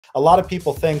A lot of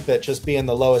people think that just being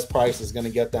the lowest price is going to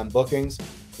get them bookings,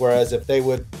 whereas if they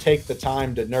would take the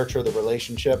time to nurture the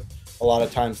relationship, a lot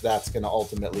of times that's going to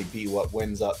ultimately be what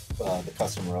wins up the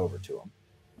customer over to them.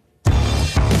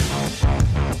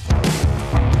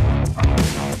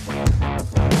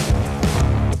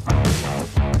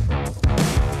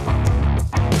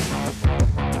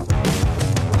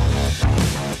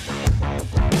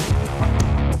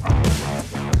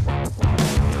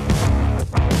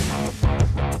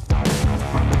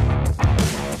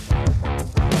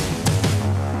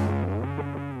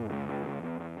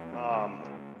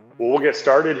 Well, we'll get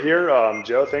started here.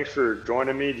 Joe, thanks for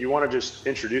joining me. Do you want to just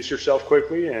introduce yourself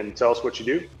quickly and tell us what you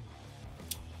do?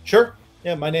 Sure.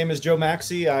 Yeah, my name is Joe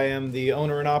Maxey. I am the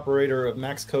owner and operator of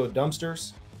MaxCo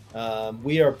Dumpsters.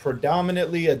 We are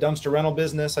predominantly a dumpster rental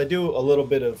business. I do a little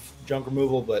bit of junk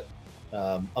removal, but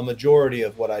a majority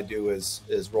of what I do is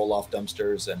roll-off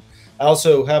dumpsters. And I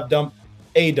also have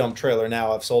a dump trailer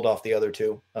now. I've sold off the other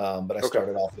two, but I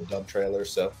started off with dump trailers,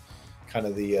 so kind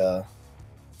of the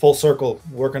full circle,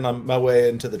 working on my way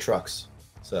into the trucks.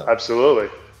 So absolutely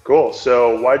cool.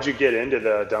 So why'd you get into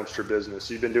the dumpster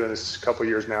business? You've been doing this a couple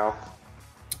years now.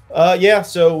 Yeah,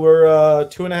 so we're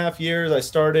 2.5 years.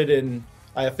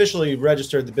 I officially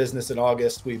registered the business in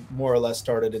August. We more or less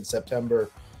started in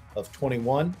September of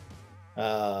 21.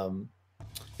 Yeah,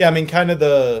 I mean, kind of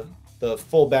the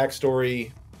full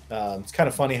backstory. It's kind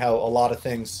of funny how a lot of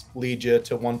things lead you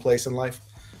to one place in life.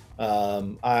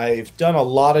 I've done a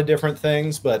lot of different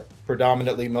things, but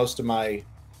predominantly most of my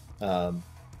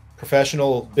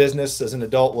professional business as an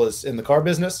adult was in the car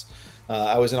business.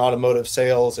 I was in automotive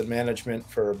sales and management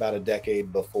for about a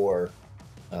decade before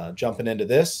jumping into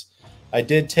this. I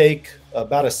did take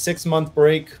about a 6-month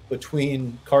break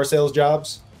between car sales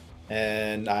jobs,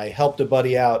 and I helped a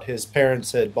buddy out. His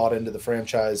parents had bought into the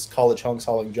franchise College Hunks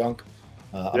Hauling Junk.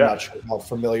 I'm not sure how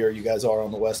familiar you guys are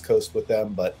on the West Coast with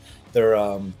them, but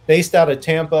they're based out of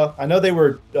Tampa. I know they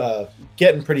were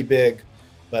getting pretty big,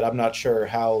 but I'm not sure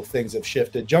how things have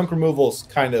shifted. Junk removal's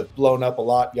kind of blown up a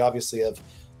lot. You obviously have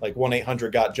like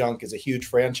 1-800-GOT-JUNK is a huge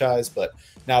franchise, but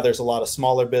now there's a lot of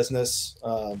smaller business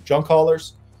junk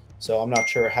haulers. So I'm not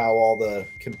sure how all the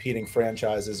competing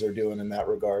franchises are doing in that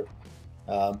regard.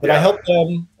 But I helped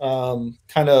them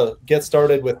kind of get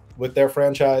started with their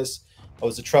franchise. I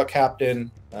was a truck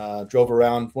captain, drove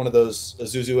around one of those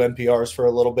Isuzu NPRs for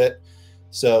a little bit.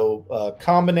 So a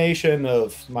combination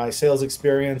of my sales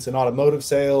experience in automotive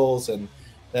sales, and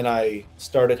then I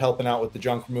started helping out with the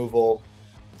junk removal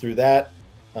through that.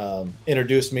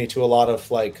 Introduced me to a lot of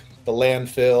like the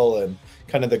landfill and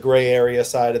kind of the gray area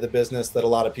side of the business that a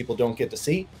lot of people don't get to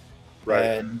see. Right.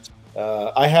 And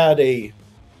I had a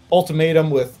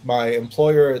ultimatum with my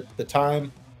employer at the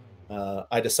time.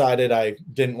 I decided I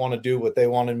didn't want to do what they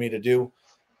wanted me to do,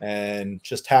 and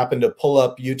just happened to pull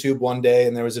up YouTube one day,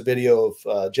 and there was a video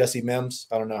of Jesse Mims.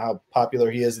 I don't know how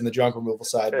popular he is in the junk removal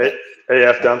side.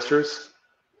 AF Dumpsters?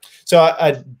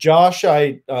 So Josh,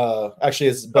 actually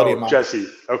is a buddy of mine. Jesse.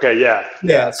 Okay, yeah.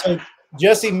 Yeah, so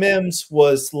Jesse Mims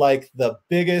was like the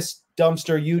biggest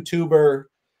dumpster YouTuber,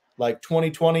 like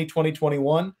 2020,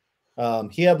 2021.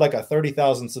 He had like a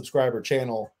 30,000 subscriber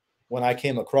channel when I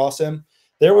came across him.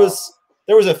 There was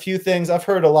a few things. I've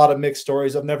heard a lot of mixed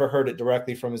stories. I've never heard it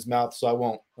directly from his mouth, so I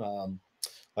won't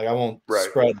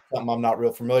spread something I'm not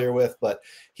real familiar with. But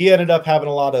he ended up having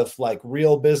a lot of like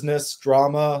real business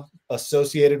drama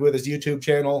associated with his YouTube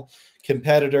channel,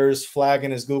 competitors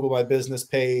flagging his Google My Business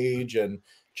page, and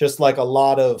just like a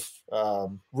lot of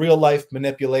real life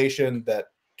manipulation that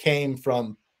came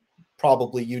from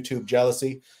probably YouTube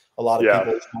jealousy. A lot of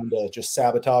people trying to just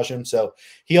sabotage him. So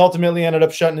he ultimately ended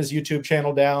up shutting his YouTube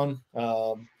channel down.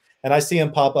 And I see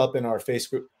him pop up in our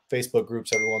Facebook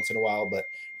groups every once in a while, but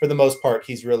for the most part,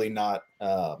 he's really not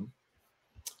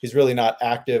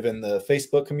active in the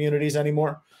Facebook communities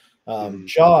anymore.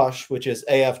 Josh, which is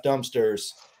AF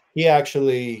Dumpsters, he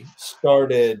actually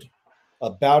started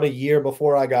about a year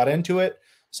before I got into it.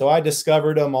 So I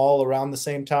discovered him all around the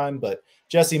same time, but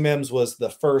Jesse Mims was the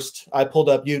first. I pulled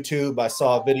up YouTube. I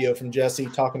saw a video from Jesse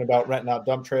talking about renting out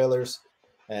dump trailers,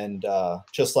 and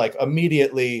just like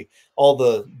immediately all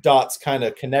the dots kind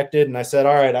of connected. And I said,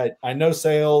 all right, I know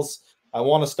sales. I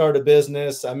want to start a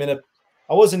business. I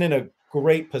wasn't in a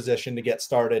great position to get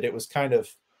started. It was kind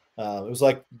of, it was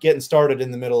like getting started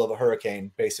in the middle of a hurricane,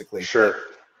 basically. Sure.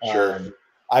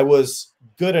 I was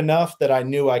good enough that I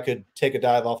knew I could take a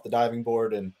dive off the diving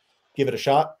board and give it a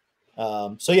shot.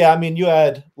 So yeah, I mean, you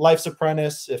had Life's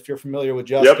Apprentice, if you're familiar with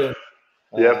Justin.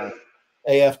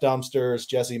 AF Dumpsters,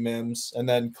 Jesse Mims, and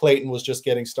then Clayton was just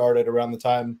getting started around the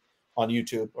time on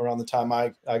YouTube around the time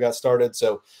I got started.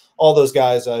 So all those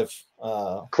guys I've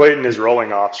Clayton is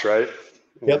rolling ops, right?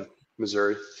 In yep.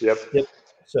 Missouri. Yep. Yep.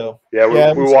 So Yeah,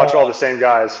 yeah, we was, watch all the same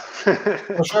guys.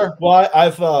 for sure. Well,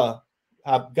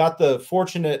 I've got the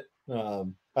fortunate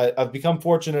I've become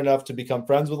fortunate enough to become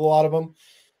friends with a lot of them.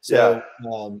 Yeah.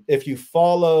 So if you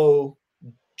follow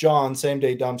John, Same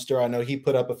Day Dumpster, I know he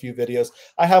put up a few videos.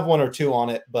 I have one or two on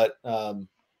it, but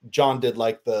John did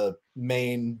like the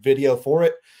main video for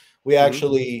it. We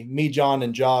actually, me, John,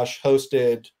 and Josh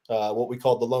hosted what we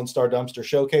called the Lone Star Dumpster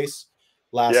Showcase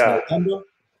last Yeah.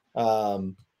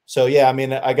 November. So yeah, I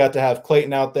mean, I got to have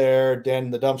Clayton out there, Dan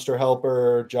the Dumpster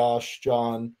Helper, Josh,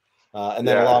 John, and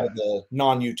then a lot of the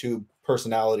non-YouTube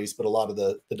personalities, but a lot of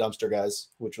the dumpster guys,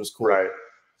 which was cool. Right.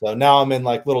 So now I'm in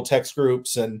like little text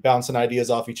groups and bouncing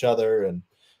ideas off each other, and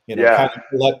kind of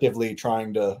collectively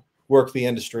trying to work the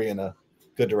industry in a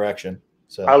good direction.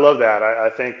 So I love that. I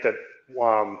think that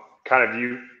kind of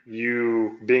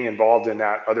you being involved in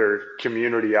that other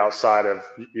community outside of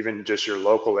even just your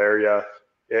local area,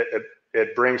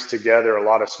 it brings together a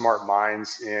lot of smart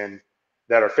minds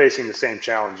that are facing the same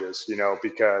challenges,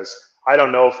 because I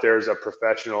don't know if there's a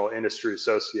professional industry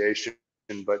association,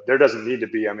 but there doesn't need to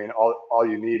be. I mean, all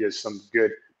you need is some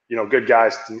good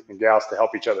guys and gals to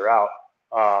help each other out,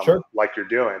 sure. like you're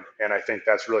doing. And I think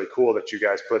that's really cool that you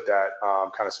guys put that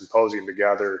kind of symposium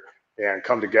together and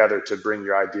come together to bring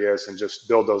your ideas and just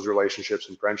build those relationships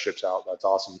and friendships out. That's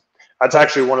awesome. That's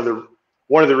actually one of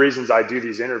the reasons I do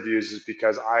these interviews, is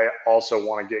because I also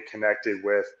want to get connected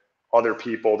with other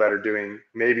people that are doing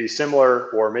maybe similar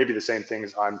or maybe the same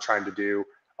things I'm trying to do,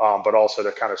 but also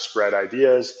to kind of spread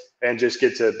ideas and just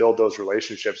get to build those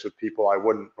relationships with people I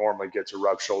wouldn't normally get to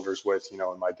rub shoulders with, in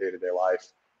my day-to-day life.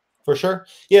 For sure.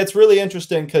 Yeah, it's really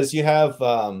interesting because you have,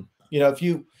 if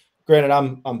you, granted,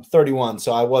 I'm 31,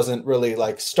 so I wasn't really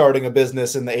like starting a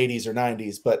business in the 80s or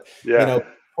 90s, but,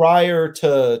 prior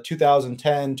to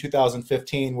 2010,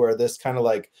 2015, where this kind of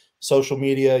like social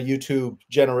media, YouTube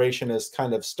generation has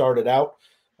kind of started out,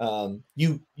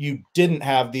 you didn't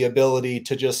have the ability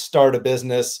to just start a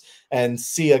business and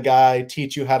see a guy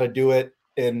teach you how to do it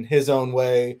in his own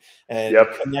way and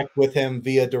connect with him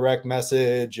via direct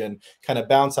message and kind of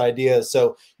bounce ideas.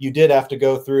 So you did have to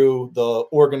go through the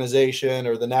organization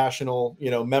or the national,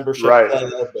 membership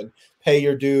club and pay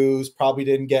your dues. Probably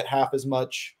didn't get half as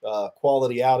much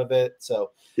quality out of it.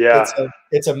 So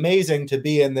it's amazing to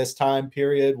be in this time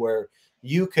period where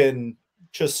you can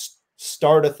just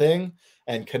start a thing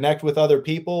and connect with other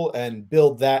people and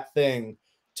build that thing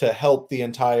to help the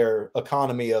entire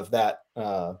economy of that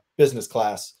business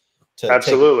class.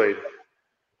 Absolutely.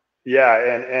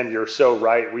 Yeah. And you're so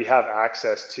right. We have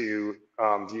access to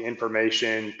the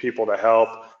information, people to help,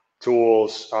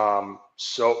 tools,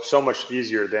 so much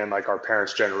easier than like our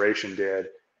parents' generation did.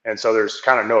 And so there's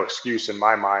kind of no excuse in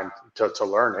my mind to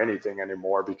learn anything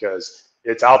anymore, because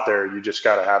it's out there. You just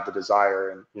got to have the desire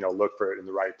and, look for it in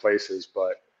the right places.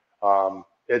 But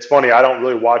it's funny. I don't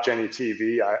really watch any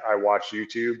TV. I watch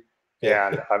YouTube. Yeah.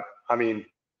 And I mean,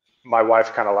 my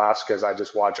wife kind of laughs because I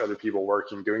just watch other people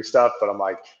working, doing stuff, but I'm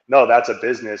like, no, that's a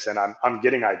business, and I'm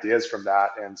getting ideas from that.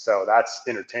 And so that's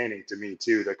entertaining to me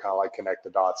too, to kind of like connect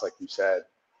the dots, like you said.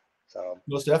 So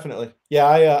most definitely. Yeah.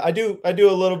 I do a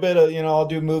little bit of, I'll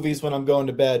do movies when I'm going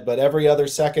to bed, but every other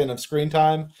second of screen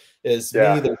time is me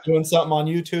either doing something on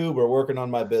YouTube or working on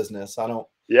my business. I don't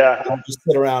just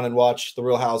sit around and watch The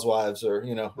Real Housewives or,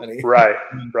 any. Right.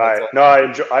 No,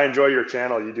 I enjoy your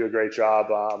channel. You do a great job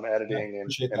editing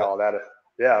and all that.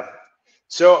 Yeah.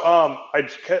 So I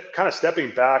kind of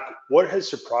stepping back, what has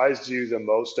surprised you the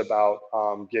most about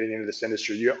getting into this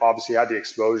industry? You obviously had the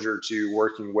exposure to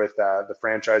working with the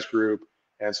franchise group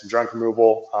and some junk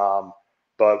removal,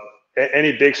 but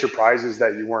any big surprises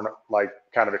that you weren't like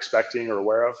kind of expecting or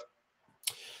aware of?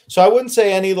 So I wouldn't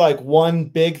say any like one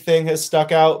big thing has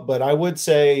stuck out, but I would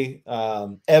say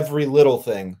every little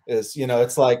thing is,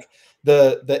 it's like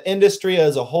the industry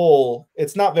as a whole,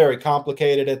 it's not very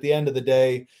complicated. At the end of the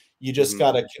day, you just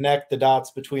got to connect the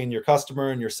dots between your customer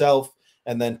and yourself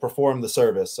and then perform the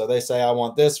service. So they say, I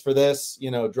want this for this,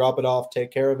 drop it off,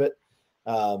 take care of it.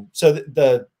 So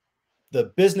the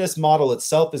business model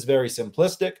itself is very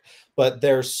simplistic, but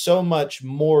there's so much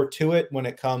more to it when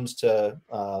it comes to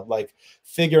like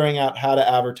figuring out how to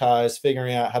advertise,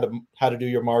 figuring out how to do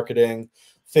your marketing,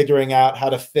 figuring out how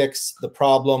to fix the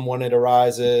problem when it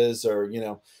arises, or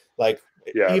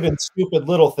even stupid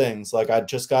little things. Like I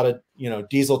just got a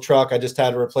diesel truck. I just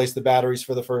had to replace the batteries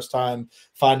for the first time,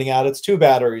 finding out it's 2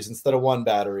 batteries instead of 1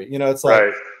 battery. It's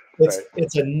like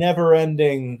it's a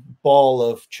never-ending ball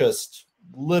of just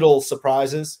little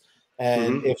surprises,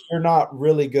 And Mm-hmm. if you're not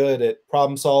really good at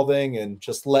problem solving and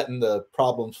just letting the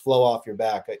problems flow off your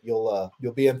back, you'll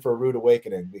be in for a rude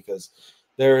awakening, because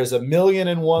there is a million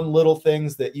and one little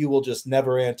things that you will just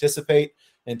never anticipate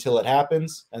until it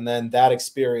happens. And then that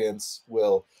experience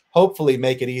will hopefully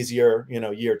make it easier,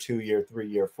 year 2, year 3,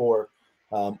 year 4.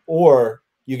 Or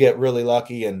you get really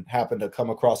lucky and happen to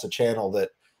come across a channel that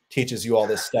teaches you all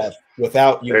this stuff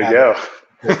without you There you having go.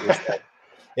 to do it yourself.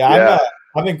 Yeah, Yeah.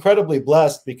 I'm incredibly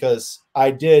blessed, because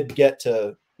I did get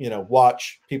to,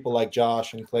 watch people like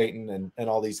Josh and Clayton and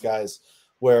all these guys,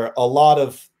 where a lot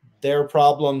of their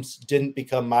problems didn't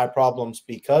become my problems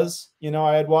because,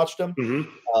 I had watched them.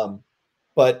 Mm-hmm. Um,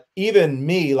 but even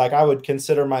me, like, I would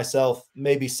consider myself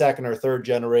maybe second or third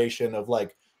generation of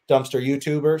like dumpster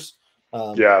YouTubers.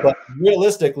 Yeah. But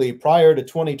realistically, prior to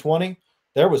 2020,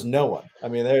 there was no one. I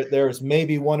mean, there was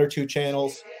maybe 1 or 2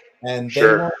 channels, and they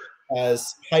Sure. weren't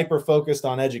as hyper focused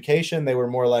on education. They were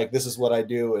more like, this is what I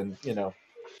do, and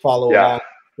follow Yeah. along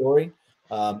the story.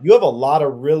 You have a lot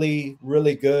of really,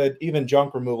 really good, even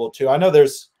junk removal too. I know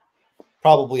there's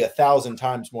probably 1,000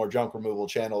 times more junk removal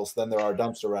channels than there are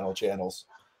dumpster rental channels.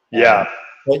 Yeah.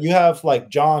 But you have like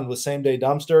John with Same Day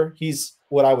Dumpster. He's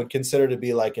what I would consider to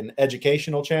be like an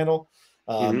educational channel.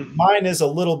 Mm-hmm. Mine is a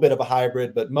little bit of a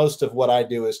hybrid, but most of what I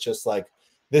do is just like,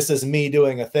 this is me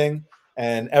doing a thing.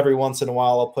 And every once in a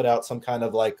while, I'll put out some kind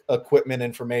of like equipment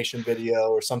information video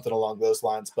or something along those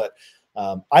lines. But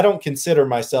I don't consider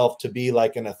myself to be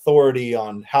like an authority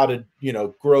on how to,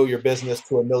 grow your business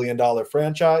to $1 million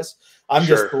franchise. I'm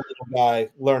just Sure. the little guy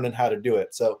learning how to do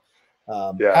it. So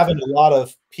Yeah. having a lot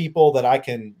of people that I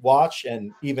can watch,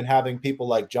 and even having people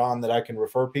like John that I can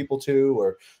refer people to,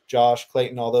 or Josh,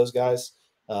 Clayton, all those guys,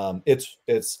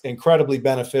 it's incredibly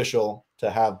beneficial to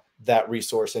have that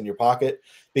resource in your pocket,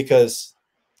 because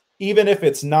even if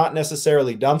it's not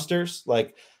necessarily dumpsters,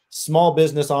 like small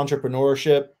business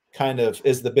entrepreneurship kind of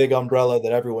is the big umbrella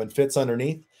that everyone fits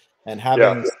underneath, and Yeah.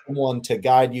 having someone to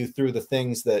guide you through the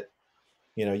things that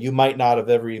you might not have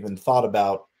ever even thought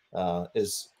about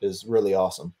is really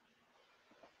awesome.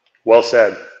 Well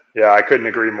said. Yeah, I couldn't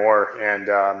agree more. And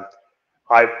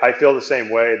I feel the same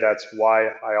way. That's why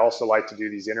I also like to do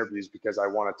these interviews, because I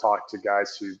want to talk to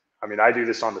guys who, I mean, I do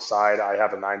this on the side. I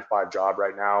have a 9 to 5 job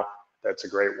right now. That's a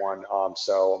great one.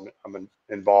 So I'm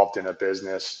involved in a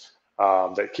business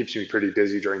that keeps me pretty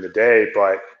busy during the day.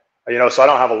 But, so I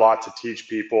don't have a lot to teach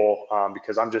people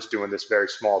because I'm just doing this very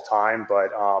small time. But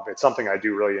it's something I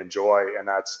do really enjoy. And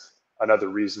that's another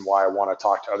reason why I want to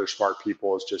talk to other smart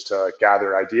people, is just to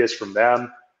gather ideas from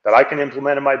them that I can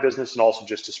implement in my business, and also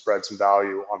just to spread some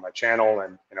value on my channel,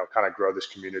 and kind of grow this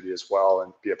community as well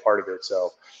and be a part of it.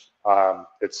 So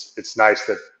it's nice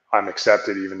that I'm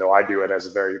accepted, even though I do it as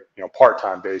a very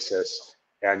part-time basis.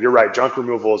 And you're right, junk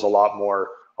removal is a lot more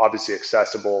obviously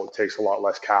accessible. It takes a lot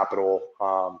less capital,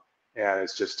 and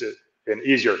it's just an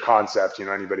easier concept.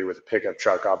 Anybody with a pickup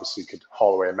truck obviously could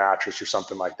haul away a mattress or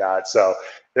something like that. So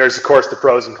there's of course the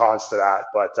pros and cons to that,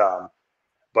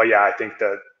 but yeah, I think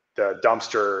that the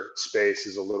dumpster space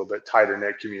is a little bit tighter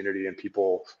knit community, and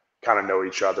people kind of know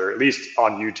each other, at least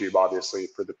on YouTube, obviously,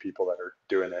 for the people that are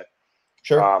doing it.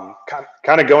 Sure.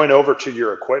 Kind of going over to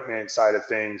your equipment side of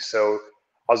things. So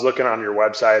I was looking on your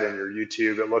website and your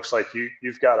YouTube. It looks like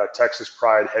you've got a Texas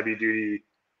Pride heavy duty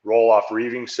roll off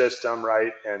reeving system,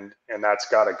 right? And that's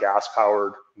got a gas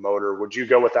powered motor. Would you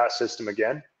go with that system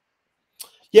again?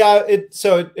 Yeah,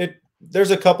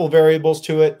 there's a couple variables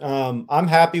to it. I'm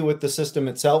happy with the system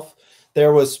itself.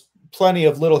 There was plenty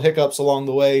of little hiccups along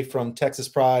the way from Texas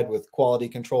Pride with quality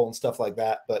control and stuff like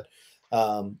that. But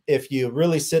if you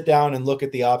really sit down and look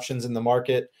at the options in the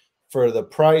market for the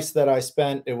price that I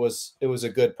spent, it was a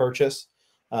good purchase.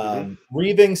 Mm-hmm.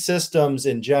 Reeving systems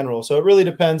in general. So it really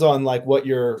depends on like what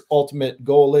your ultimate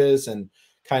goal is, and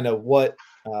kind of what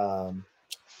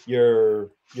your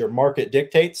market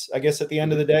dictates, I guess, at the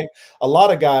end of Mm-hmm. the day. A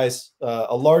lot of guys,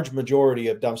 a large majority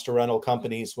of dumpster rental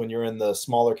companies, when you're in the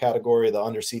smaller category, the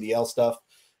under CDL stuff,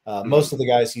 Mm-hmm. most of the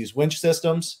guys use winch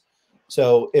systems.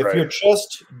 So if Right. you're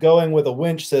just going with a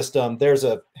winch system, there's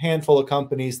a handful of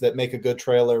companies that make a good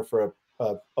trailer for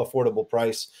a affordable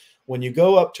price. When you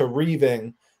go up to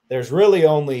reeving, there's really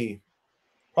only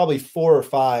probably 4 or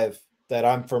 5 that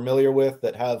I'm familiar with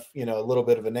that have a little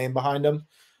bit of a name behind them,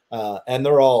 and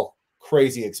they're all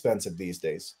crazy expensive these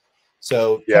days.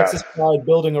 So Yeah. Texas Pride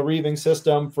building a reeving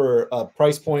system for a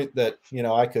price point that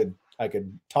I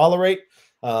could tolerate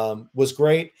was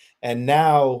great. And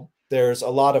now there's a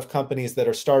lot of companies that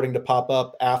are starting to pop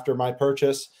up after my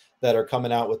purchase that are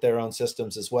coming out with their own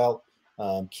systems as well.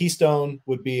 Keystone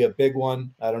would be a big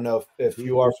one. I don't know if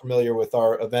you are familiar with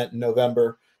our event in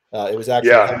November. It was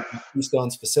actually Yeah. held in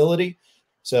Keystone's facility.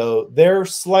 So they're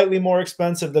slightly more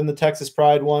expensive than the Texas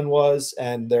Pride one was,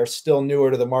 and they're still newer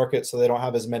to the market, so they don't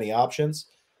have as many options.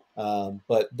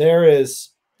 But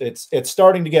it's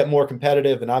starting to get more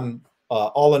competitive, and I'm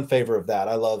all in favor of that.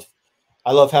 I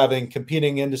love having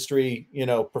competing industry,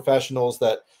 professionals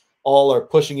that all are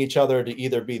pushing each other to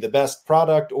either be the best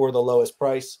product or the lowest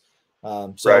price.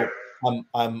 Right. So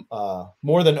I'm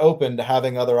more than open to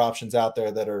having other options out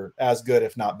there that are as good,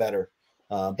 if not better.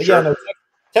 But Sure. yeah, no,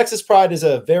 Texas Pride is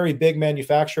a very big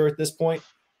manufacturer at this point,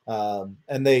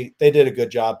 and they did a good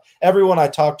job. Everyone I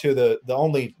talked to, the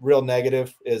only real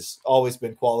negative is always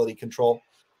been quality control.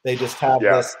 They just have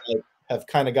Yeah. this, have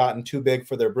kind of gotten too big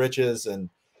for their britches, and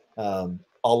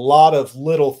a lot of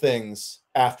little things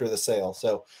after the sale.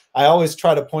 So I always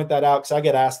try to point that out because I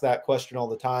get asked that question all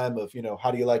the time of, how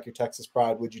do you like your Texas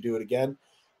Pride? Would you do it again?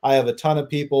 I have a ton of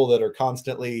people that are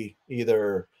constantly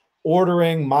either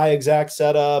ordering my exact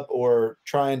setup or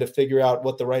trying to figure out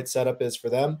what the right setup is for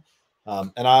them.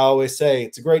 And I always say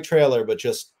it's a great trailer, but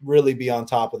just really be on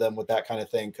top of them with that kind of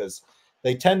thing, because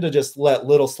they tend to just let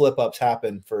little slip ups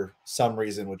happen for some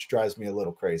reason, which drives me a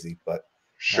little crazy. But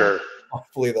Sure.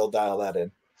 hopefully they'll dial that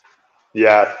in.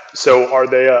 Yeah. So are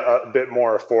they a bit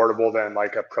more affordable than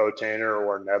like a Protainer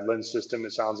or Nedlin system,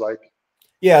 it sounds like?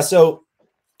 Yeah. So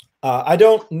I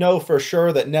don't know for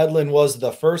sure that Nedlin was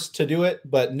the first to do it,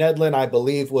 but Nedlin, I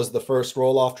believe, was the first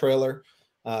roll-off trailer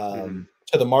to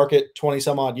the market 20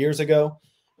 some odd years ago.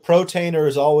 Protainer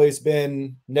has always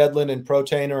been, Nedlin and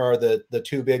Protainer are the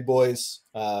two big boys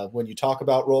when you talk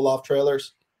about roll-off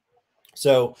trailers.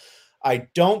 So I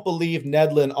don't believe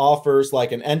Nedlin offers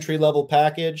like an entry-level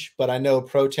package, but I know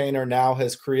Protainer now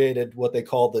has created what they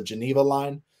call the Geneva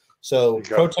line. So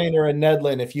Okay. Protainer and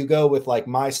Nedlin, if you go with like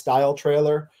my style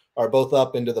trailer, are both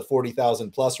up into the 40,000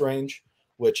 plus range,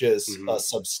 which is a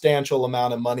substantial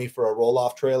amount of money for a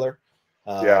roll-off trailer.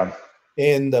 Yeah.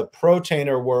 In the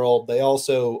Protainer world, they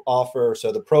also offer,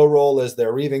 so the Pro Roll is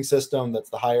their reeving system.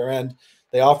 That's the higher end.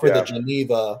 They offer the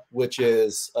Geneva, which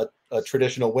is a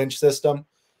traditional winch system.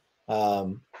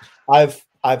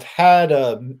 I've had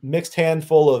a mixed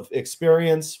handful of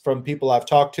experience from people I've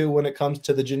talked to when it comes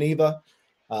to the Geneva.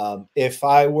 If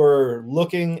I were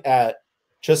looking at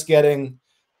just getting,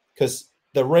 because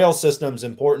the rail system is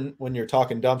important when you're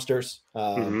talking dumpsters.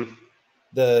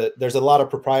 There's a lot of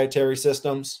proprietary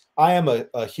systems. I am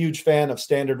a huge fan of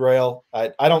standard rail.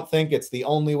 I don't think it's the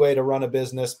only way to run a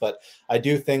business, but I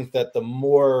do think that the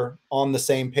more on the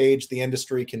same page the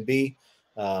industry can be,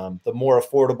 the more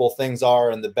affordable things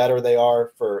are and the better they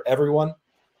are for everyone.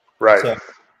 Right.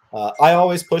 So I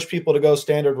always push people to go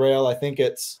standard rail. I think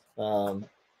it's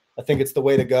the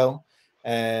way to go.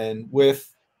 And with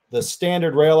the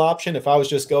standard rail option, if I was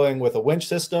just going with a winch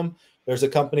system, there's a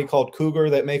company called Cougar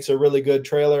that makes a really good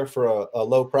trailer for a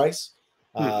low price.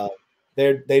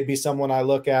 They'd be someone I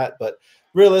look at, but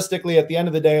realistically, at the end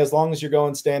of the day, as long as you're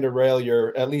going standard rail,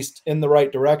 you're at least in the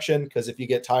right direction. Because if you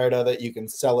get tired of it, you can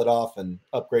sell it off and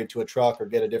upgrade to a truck or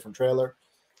get a different trailer.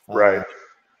 Right.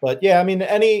 But yeah, I mean,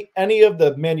 any of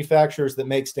the manufacturers that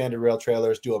make standard rail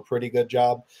trailers do a pretty good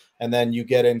job. And then you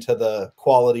get into the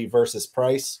quality versus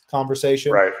price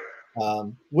conversation. Right.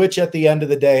 Which at the end of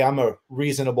the day, I'm a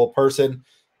reasonable person.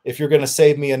 If you're going to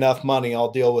save me enough money,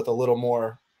 I'll deal with a little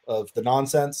more of the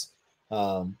nonsense.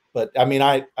 But I mean,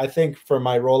 I think for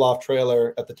my roll-off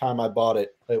trailer at the time I bought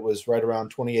it, it was right around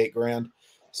 28 grand.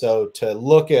 So to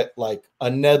look at like a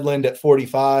Nedland at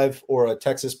 45 or a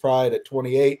Texas Pride at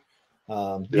 28,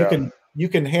 you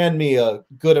can hand me a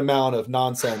good amount of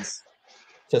nonsense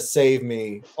to save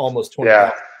me almost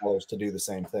 $20,000 to do the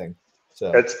same thing.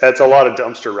 So that's a lot of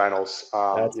dumpster rentals,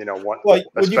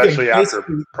 especially after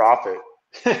profit.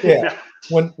 Yeah.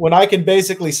 When I can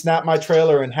basically snap my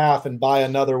trailer in half and buy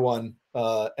another one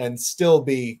and still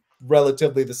be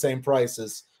relatively the same price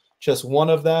as just one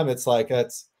of them, it's like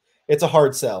it's a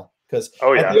hard sell. Because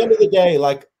at the end of the day,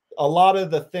 like a lot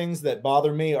of the things that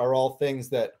bother me are all things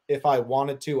that if I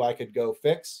wanted to, I could go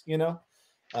fix,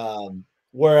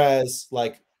 whereas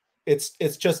like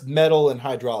it's just metal and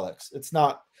hydraulics. It's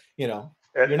not, you're not.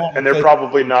 And they're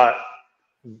probably not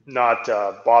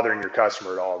bothering your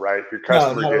customer at all, right? Your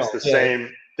customer gets the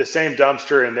same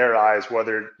dumpster in their eyes,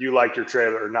 whether you like your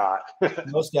trailer or not.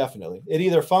 Most definitely. It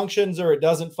either functions or it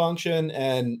doesn't function.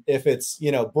 And if it's,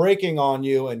 breaking on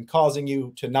you and causing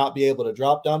you to not be able to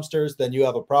drop dumpsters, then you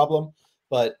have a problem.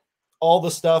 But all the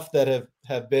stuff that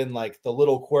have been like the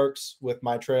little quirks with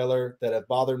my trailer that have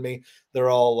bothered me, they're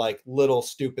all like little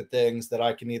stupid things that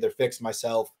I can either fix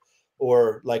myself,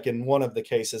 or like in one of the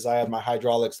cases, I had my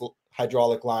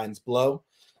hydraulic lines blow.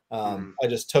 I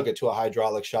just took it to a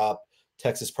hydraulic shop,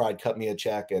 Texas Pride cut me a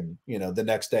check, and the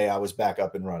next day I was back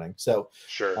up and running. So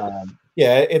Sure.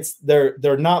 yeah,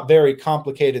 they're not very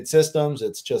complicated systems.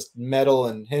 It's just metal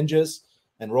and hinges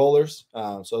and rollers.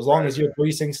 So as long as you're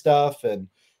greasing stuff and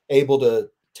able to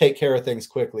take care of things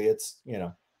quickly, it's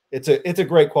a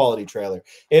great quality trailer.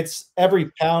 It's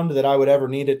every pound that I would ever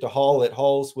need it to haul, it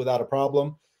hauls without a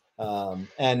problem.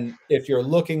 And if you're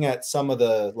looking at some of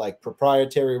the like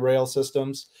proprietary rail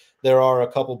systems, there are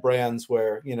a couple brands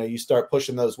where you start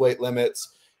pushing those weight limits,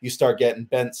 you start getting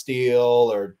bent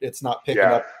steel, or it's not picking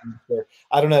up.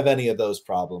 I don't have any of those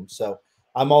problems, so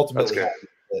I'm ultimately happy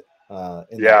with it,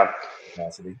 in that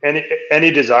capacity.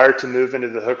 Any desire to move into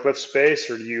the hook lift space,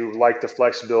 or do you like the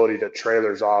flexibility that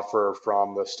trailers offer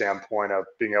from the standpoint of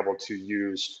being able to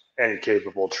use any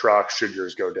capable truck should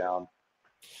yours go down?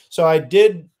 So I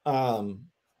did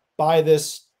buy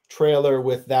this trailer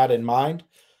with that in mind.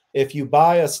 If you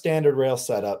buy a standard rail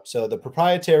setup, so the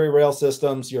proprietary rail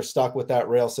systems, you're stuck with that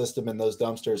rail system in those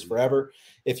dumpsters forever.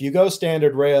 If you go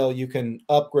standard rail, you can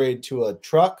upgrade to a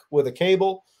truck with a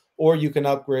cable, or you can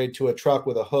upgrade to a truck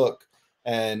with a hook,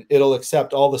 and it'll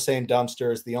accept all the same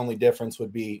dumpsters. The only difference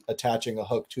would be attaching a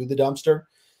hook to the dumpster.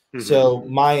 So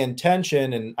my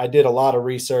intention, and I did a lot of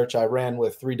research, I ran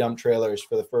with 3 dump trailers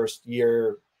for the first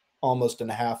year, almost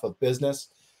and a half of business.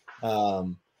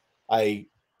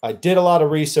 I did a lot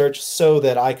of research so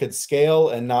that I could scale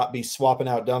and not be swapping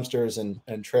out dumpsters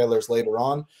and trailers later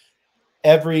on.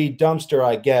 Every dumpster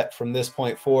I get from this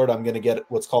point forward, I'm going to get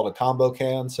what's called a combo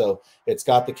can. So it's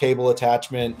got the cable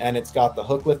attachment and it's got the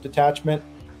hook lift attachment.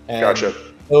 And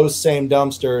those same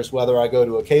dumpsters, whether I go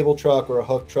to a cable truck or a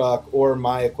hook truck, or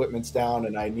my equipment's down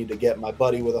and I need to get my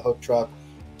buddy with a hook truck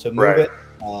to move it,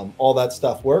 all that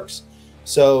stuff works.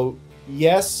 So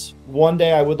yes, one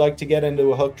day I would like to get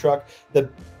into a hook truck. The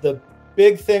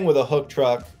big thing with a hook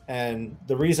truck, and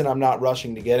the reason I'm not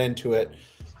rushing to get into it,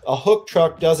 a hook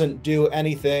truck doesn't do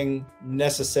anything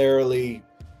necessarily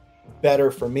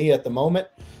better for me at the moment.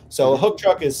 So a hook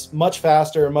truck is much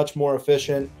faster, much more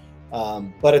efficient,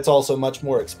 but it's also much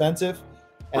more expensive.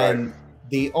 And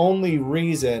the only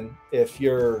reason,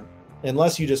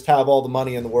 unless you just have all the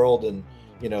money in the world and,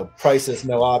 price is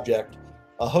no object,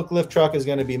 a hook lift truck is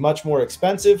going to be much more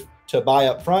expensive to buy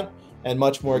up front and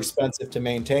much more expensive to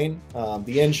maintain.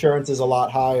 The insurance is a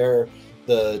lot higher.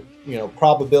 The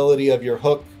probability of your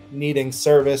hook needing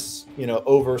service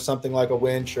over something like a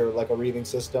winch or like a reeving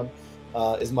system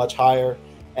is much higher,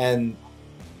 and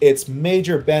its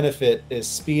major benefit is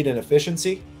speed and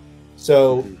efficiency.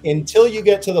 So until you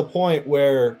get to the point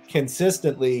where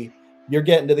consistently you're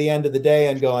getting to the end of the day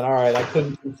and going, all right, I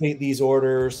couldn't complete these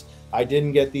orders, I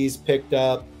didn't get these picked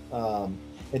up,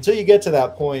 until you get to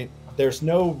that point, there's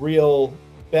no real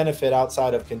benefit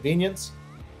outside of convenience.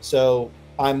 So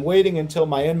I'm waiting until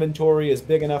my inventory is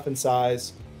big enough in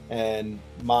size and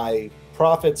my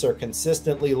profits are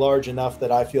consistently large enough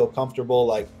that I feel comfortable,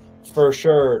 like for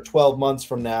sure 12 months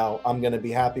from now, I'm going to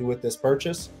be happy with this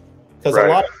purchase. Because a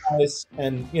lot of guys,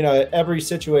 and every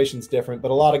situation's different, but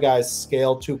a lot of guys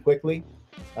scale too quickly,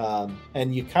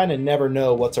 and you kind of never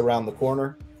know what's around the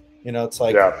corner. It's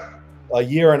like a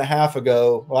year and a half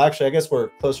ago. Well, actually, I guess we're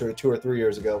closer to 2 or 3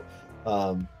 years ago.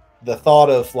 The thought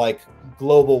of like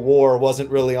global war wasn't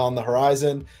really on the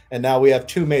horizon, and now we have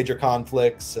 2 major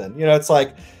conflicts, and it's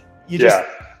like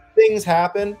things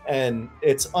happen, and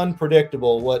it's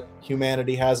unpredictable what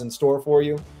humanity has in store for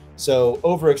you. So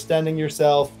overextending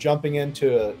yourself, jumping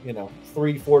into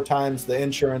 3-4 times the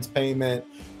insurance payment,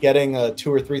 getting a $2,000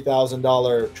 or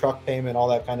 $3,000 truck payment, all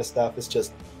that kind of stuff. It's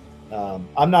just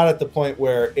I'm not at the point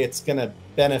where it's going to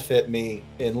benefit me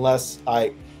unless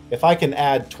if I can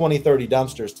add 20-30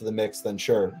 dumpsters to the mix, then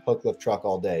sure, hook lift truck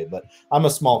all day. But I'm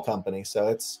a small company, so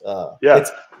it's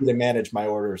easy to manage my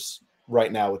orders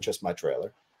right now with just my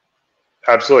trailer.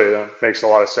 Absolutely, that makes a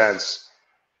lot of sense.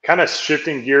 Kind of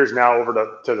shifting gears now over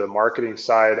to the marketing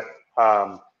side.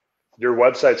 Your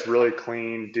website's really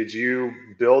clean. Did you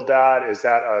build that? Is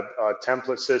that a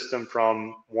template system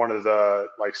from one of the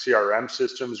like CRM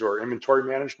systems or inventory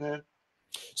management?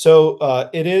 So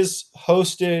it is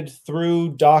hosted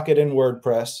through Docket and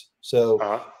WordPress. So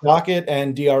Docket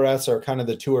and DRS are kind of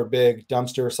the 2 big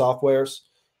dumpster softwares.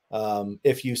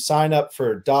 If you sign up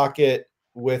for Docket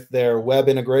with their web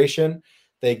integration,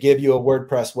 they give you a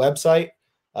WordPress website.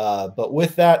 But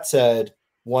with that said,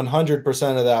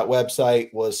 100% of that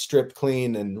website was stripped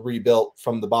clean and rebuilt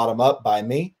from the bottom up by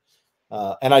me.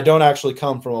 And I don't actually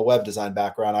come from a web design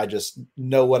background. I just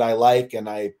know what I like, and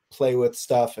I play with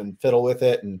stuff and fiddle with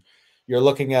it. And you're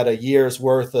looking at a year's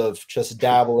worth of just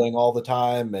dabbling all the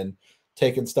time and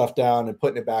taking stuff down and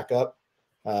putting it back up.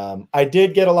 I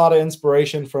did get a lot of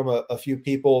inspiration from a few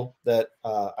people that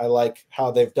I like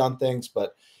how they've done things,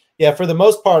 but yeah, for the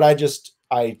most part,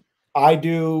 I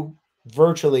do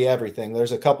virtually everything.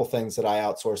 There's a couple things that I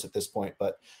outsource at this point,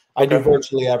 but I do Okay.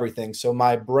 virtually everything. So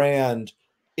my brand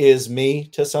is me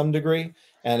to some degree,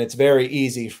 and it's very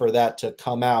easy for that to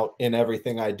come out in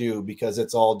everything I do because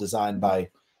it's all designed by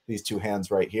these two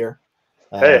hands right here.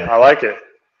 Hey, Um, I like it.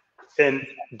 And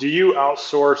do you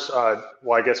outsource?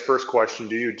 Well, I guess first question: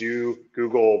 do you do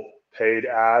Google paid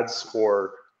ads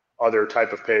or other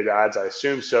type of paid ads? I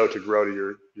assume so to grow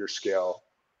to your scale.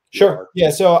 You Sure. are. Yeah.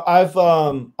 So I've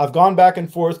gone back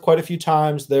and forth quite a few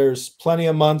times. There's plenty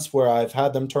of months where I've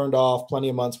had them turned off, plenty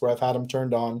of months where I've had them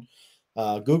turned on.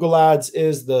 Google Ads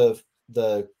is the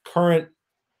current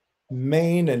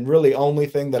main and really only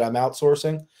thing that I'm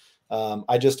outsourcing.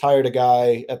 I just hired a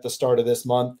guy at the start of this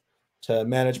month to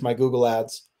manage my Google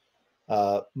Ads.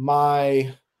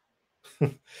 My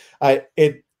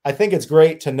I think it's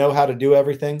great to know how to do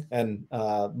everything, and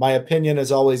my opinion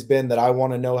has always been that I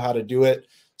want to know how to do it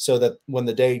so that when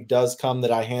the day does come that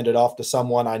I hand it off to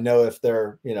someone, I know if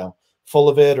they're full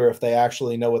of it or if they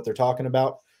actually know what they're talking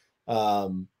about.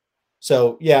 Um,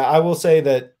 so yeah, I will say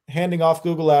that handing off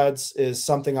Google Ads is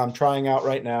something I'm trying out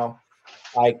right now.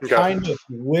 I Okay. kind of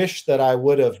wish that I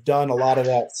would have done a lot of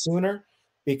that sooner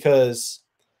because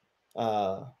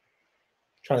trying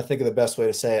to think of the best way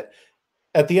to say it,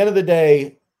 at the end of the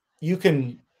day, you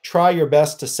can try your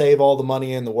best to save all the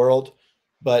money in the world,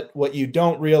 but what you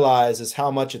don't realize is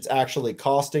how much it's actually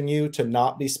costing you to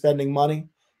not be spending money,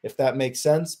 if that makes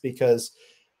sense. Because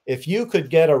if you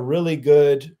could get a really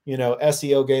good,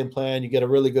 SEO game plan, you get a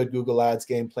really good Google Ads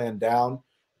game plan down,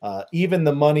 even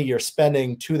the money you're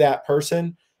spending to that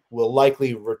person will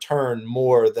likely return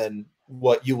more than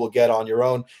what you will get on your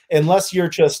own, unless you're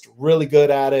just really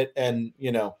good at it and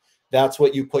that's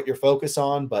what you put your focus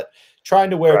on. But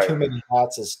trying to wear Right. too many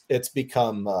hats it's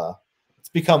become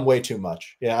way too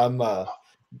much. Yeah, I'm a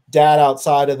dad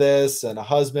outside of this and a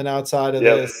husband outside of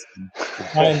Yep. this, and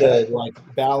trying to like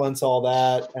balance all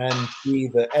that and be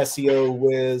the SEO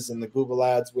whiz and the Google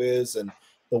Ads whiz and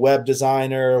the web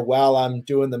designer while I'm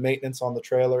doing the maintenance on the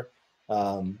trailer.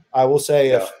 I will say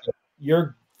Yeah. if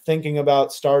you're thinking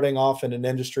about starting off in an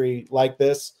industry like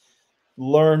this,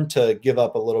 learn to give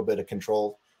up a little bit of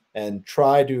control and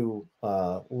try to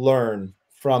learn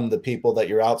from the people that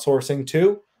you're outsourcing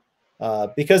to.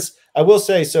 Because I will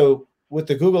say, so with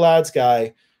the Google Ads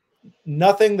guy,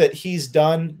 nothing that he's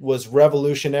done was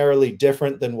revolutionarily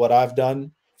different than what I've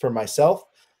done for myself.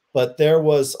 But there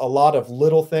was a lot of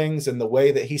little things in the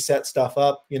way that he set stuff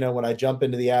up. When I jump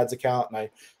into the ads account and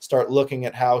I start looking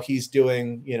at how he's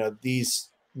doing, these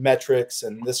metrics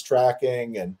and this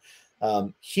tracking, and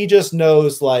he just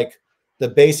knows like the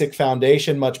basic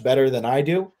foundation much better than I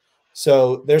do.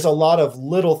 So there's a lot of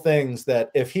little things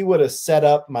that if he would have set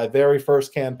up my very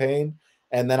first campaign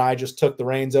and then I just took the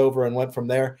reins over and went from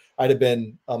there, I'd have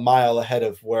been a mile ahead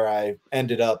of where I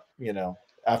ended up,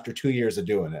 after 2 years of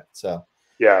doing it. So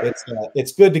Yeah.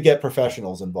 it's good to get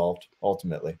professionals involved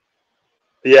ultimately.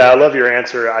 Yeah. I love your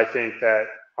answer. I think that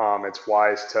it's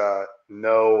wise to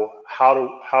know how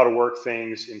to work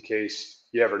things in case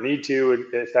you ever need to,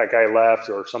 if that guy left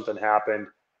or something happened.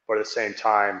 But at the same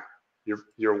time,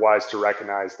 you're wise to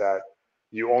recognize that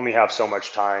you only have so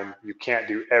much time. You can't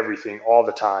do everything all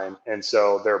the time, and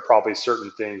so there are probably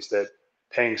certain things that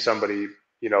paying somebody,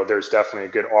 there's definitely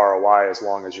a good ROI as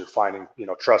long as you're finding,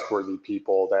 trustworthy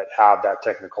people that have that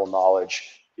technical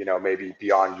knowledge, maybe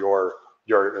beyond your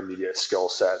immediate skill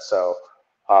set. So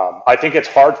I think it's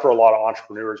hard for a lot of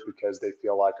entrepreneurs because they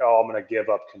feel like, oh, I'm going to give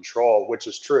up control, which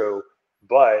is true,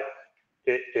 but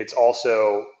it's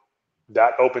also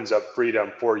that opens up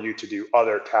freedom for you to do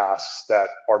other tasks that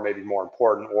are maybe more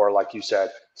important, or like you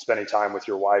said, spending time with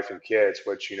your wife and kids,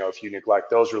 which, if you neglect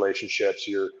those relationships,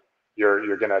 you're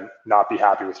going to not be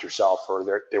happy with yourself,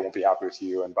 or they won't be happy with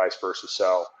you, and vice versa.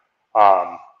 So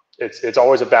um, it's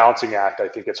always a balancing act. I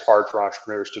think it's hard for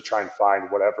entrepreneurs to try and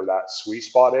find whatever that sweet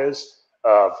spot is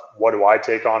of what do I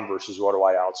take on versus what do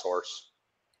I outsource.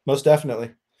 Most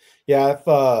definitely. Yeah.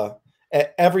 If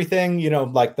everything,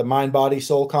 like the mind, body,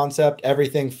 soul concept,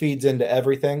 everything feeds into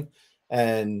everything,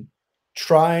 and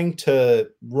trying to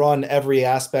run every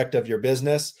aspect of your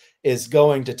business is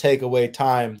going to take away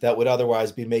time that would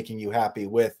otherwise be making you happy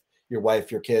with your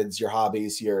wife, your kids, your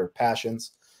hobbies, your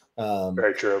passions. Um,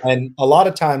 Very true. and a lot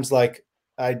of times, like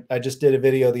I just did a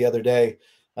video the other day.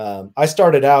 I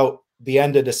started out the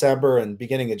end of December and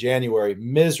beginning of January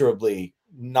miserably,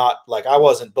 not like I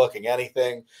wasn't booking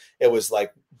anything. It was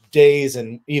like days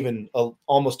and even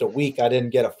almost a week I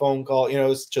didn't get a phone call.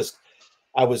 It's just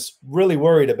I was really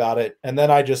worried about it. And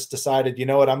then I just decided, you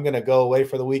know what, I'm going to go away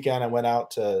for the weekend. I went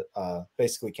out to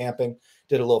basically camping,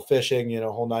 did a little fishing, you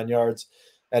know, whole 9 yards.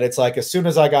 And it's like, as soon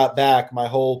as I got back, my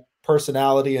whole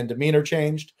personality and demeanor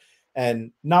changed.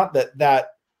 And not that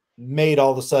that made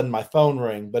all of a sudden my phone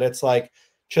ring, but it's like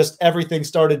just everything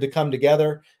started to come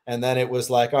together. And then it was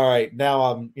like, all right, now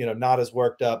I'm, you know, not as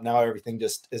worked up. Now everything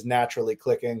just is naturally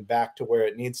clicking back to where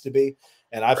it needs to be.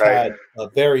 And I've had a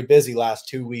very busy last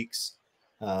 2 weeks,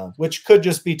 which could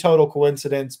just be total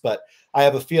coincidence, but I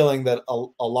have a feeling that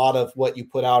a lot of what you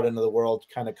put out into the world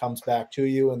kind of comes back to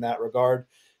you in that regard.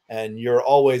 And you're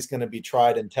always going to be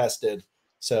tried and tested.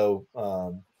 So,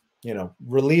 you know,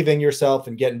 relieving yourself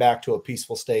and getting back to a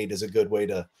peaceful state is a good way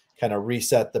to kind of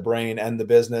reset the brain and the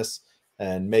business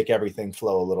and make everything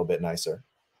flow a little bit nicer.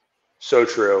 So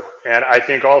true. And I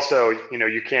think also, you know,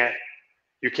 you can't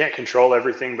control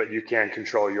everything, but you can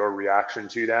control your reaction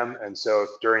to them. And so if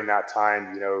during that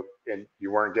time, you know, and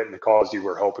you weren't getting the calls you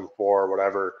were hoping for or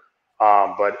whatever,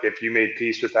 but if you made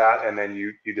peace with that, and then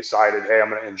you decided, hey, I'm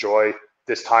going to enjoy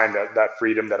this time, that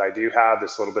freedom that I do have,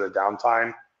 this little bit of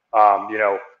downtime, you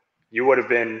know, you would have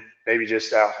been maybe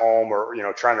just at home or, you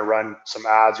know, trying to run some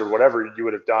ads or whatever you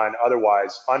would have done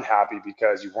otherwise, unhappy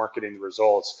because you weren't getting the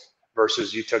results,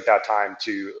 versus you took that time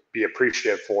to be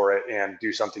appreciative for it and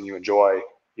do something you enjoy,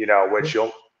 you know, which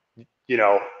you'll, you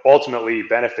know, ultimately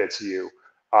benefits you,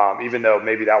 even though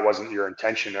maybe that wasn't your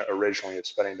intention originally of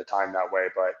spending the time that way.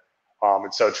 But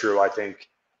it's so true. I think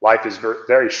life is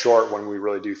very short when we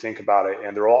really do think about it,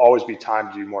 and there will always be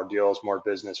time to do more deals, more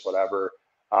business, whatever.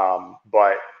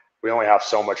 But we only have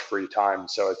so much free time.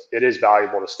 So it is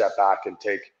valuable to step back and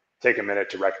take a minute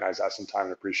to recognize that sometime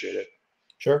and appreciate it.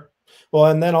 Sure. Well,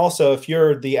 and then also if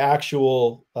you're the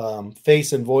actual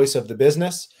face and voice of the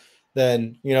business,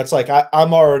 then, you know, it's like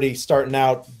I'm already starting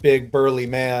out big burly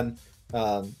man.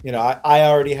 You know, I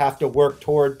already have to work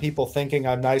toward people thinking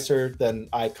I'm nicer than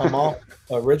I come off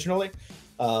originally.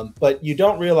 But you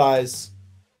don't realize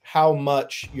how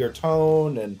much your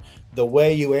tone and the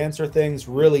way you answer things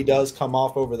really does come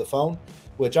off over the phone,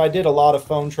 which I did a lot of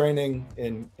phone training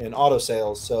in auto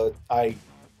sales. So I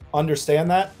understand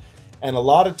that. And a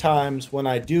lot of times when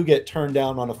I do get turned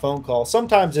down on a phone call,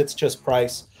 sometimes it's just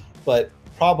price, but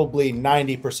probably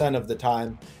 90% of the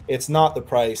time, it's not the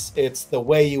price. It's the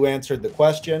way you answered the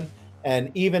question. And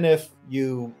even if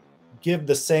you give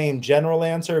the same general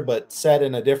answer, but said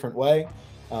in a different way,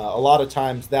 a lot of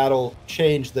times that'll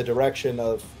change the direction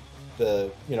of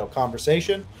the, you know,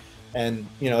 conversation. And,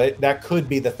 you know, that could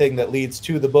be the thing that leads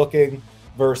to the booking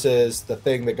versus the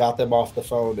thing that got them off the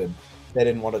phone and they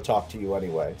didn't want to talk to you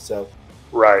anyway. So,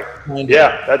 right.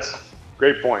 Yeah, that's a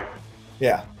great point.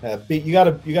 Yeah. You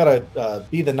gotta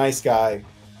be the nice guy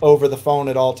over the phone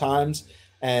at all times.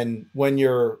 And when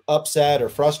you're upset or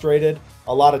frustrated,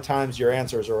 a lot of times your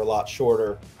answers are a lot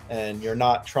shorter and you're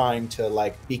not trying to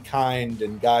like be kind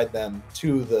and guide them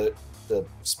to the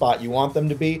spot you want them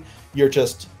to be. You're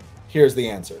just, here's the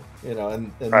answer, you know,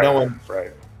 and right, no one,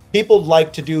 right. People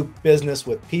like to do business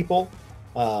with people.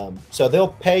 So they'll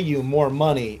pay you more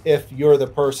money if you're the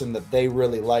person that they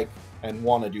really like and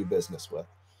want to do business with.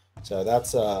 So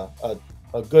that's a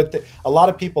good thing. A lot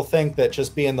of people think that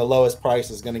just being the lowest price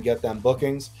is going to get them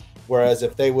bookings. Whereas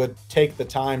if they would take the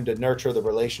time to nurture the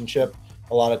relationship,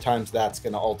 a lot of times that's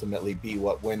going to ultimately be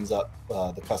what wins up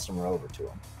the customer over to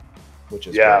them, which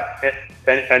is great.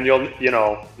 And you'll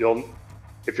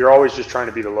if you're always just trying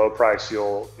to be the low price,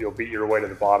 you'll beat your way to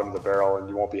the bottom of the barrel and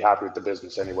you won't be happy with the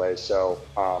business anyway. So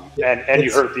and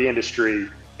you hurt the industry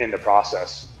in the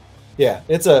process. Yeah,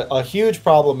 it's a huge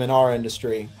problem in our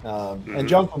industry, and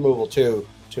junk removal too,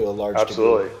 to a large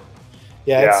Absolutely. degree.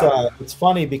 Yeah, it's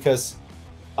funny because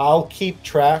I'll keep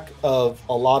track of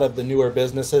a lot of the newer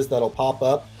businesses that'll pop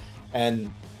up,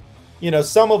 and you know,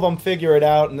 some of them figure it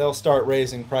out and they'll start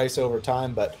raising price over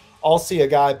time, but I'll see a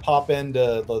guy pop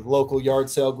into the local yard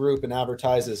sale group and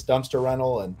advertise his dumpster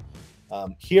rental, and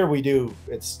here we do,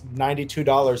 it's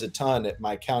 $92 a ton at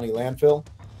my county landfill.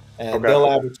 And they'll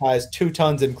advertise 2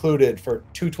 tons included for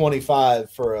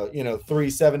 $225 for a 3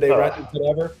 7-day rent,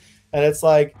 whatever. And it's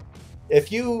like,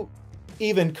 if you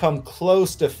even come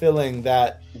close to filling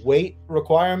that weight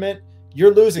requirement,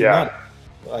 you're losing money.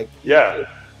 Like, you're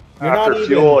not even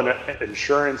fuel and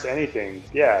insurance, anything.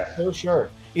 Yeah, for sure.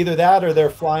 Either that or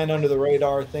they're flying under the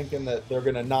radar, thinking that they're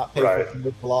going to not pay for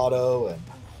commercial auto. And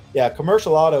yeah,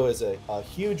 commercial auto is a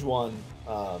huge one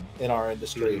in our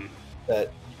industry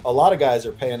that a lot of guys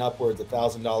are paying upwards of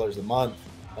 $1,000 a month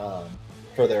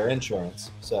for their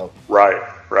insurance. So right.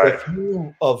 If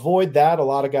you avoid that, a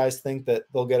lot of guys think that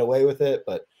they'll get away with it,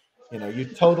 but you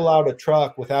total out a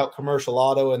truck without commercial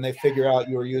auto and they figure out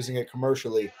you were using it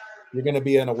commercially, you're going to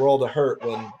be in a world of hurt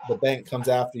when the bank comes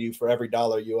after you for every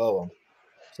dollar you owe them.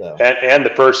 So, and the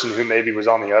person who maybe was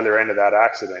on the other end of that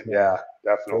accident. Yeah,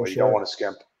 definitely. You don't want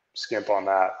to skimp on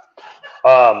that.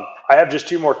 I have just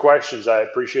two more questions. I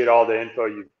appreciate all the info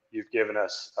you've given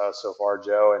us so far,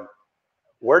 Joe. And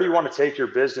where do you want to take your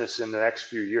business in the next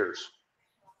few years?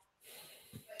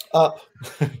 Up.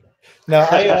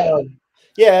 No,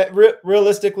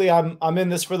 realistically, I'm in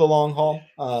this for the long haul.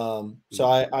 So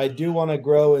I do want to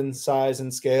grow in size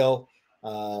and scale.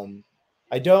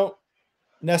 I don't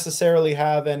necessarily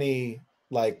have any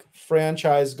like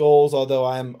franchise goals, although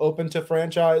I'm open to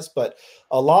franchise, but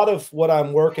a lot of what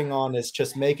I'm working on is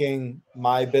just making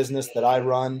my business that I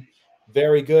run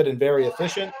very good and very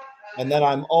efficient. And then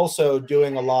I'm also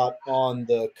doing a lot on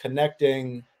the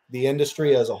connecting the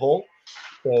industry as a whole.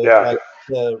 So Yeah. like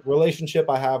the relationship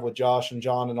I have with Josh and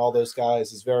John and all those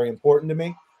guys is very important to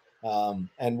me.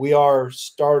 And we are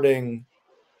starting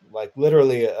like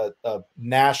literally a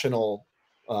national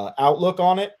outlook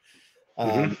on it.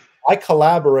 I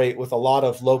collaborate with a lot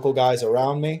of local guys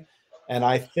around me. And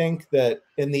I think that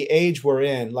in the age we're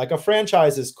in, like a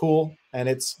franchise is cool and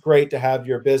it's great to have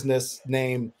your business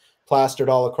name plastered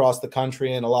all across the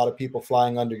country and a lot of people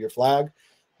flying under your flag.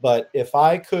 But if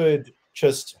I could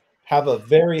just have a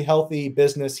very healthy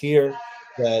business here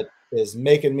that is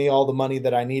making me all the money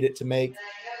that I need it to make,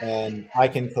 and I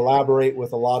can collaborate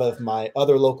with a lot of my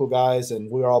other local guys and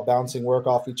we're all bouncing work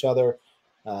off each other.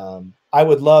 I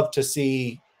would love to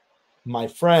see my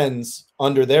friends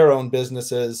under their own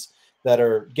businesses that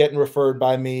are getting referred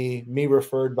by me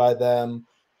referred by them,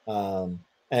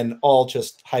 and all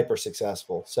just hyper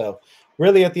successful. So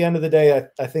really at the end of the day,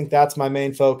 I think that's my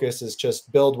main focus is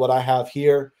just build what I have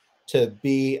here to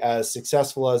be as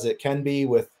successful as it can be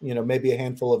with, maybe a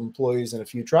handful of employees and a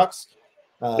few trucks.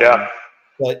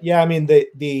 But yeah, I mean,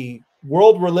 the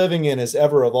world we're living in is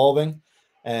ever evolving,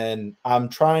 and I'm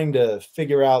trying to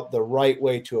figure out the right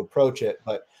way to approach it.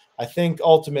 But I think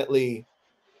ultimately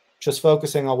just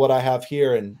focusing on what I have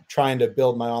here and trying to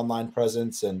build my online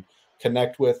presence and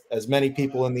connect with as many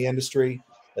people in the industry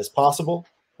as possible.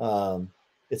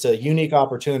 It's a unique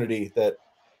opportunity that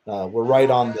we're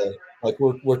right on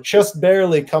we're just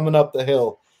barely coming up the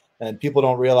hill, and people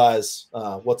don't realize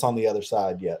what's on the other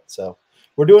side yet. So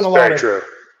we're doing a lot of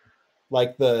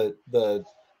like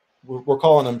we're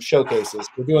calling them showcases.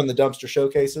 We're doing the dumpster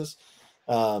showcases.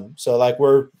 So like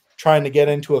we're trying to get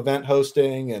into event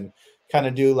hosting and kind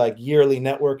of do like yearly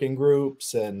networking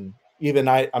groups. And even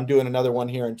I'm doing another one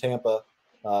here in Tampa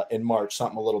in March,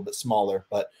 something a little bit smaller,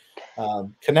 but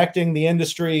connecting the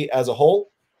industry as a whole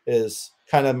is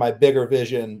kind of my bigger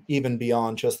vision, even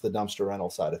beyond just the dumpster rental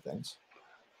side of things.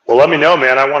 Well, let me know,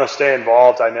 man. I want to stay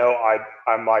involved. I know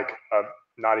I'm like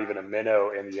not even a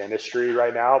minnow in the industry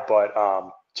right now, but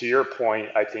to your point,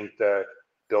 I think the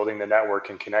building the network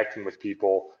and connecting with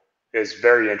people is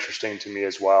very interesting to me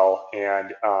as well.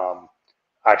 And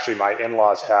actually, my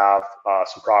in-laws have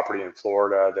some property in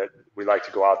Florida that we like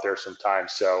to go out there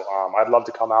sometimes. So I'd love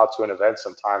to come out to an event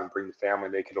sometime and bring the family,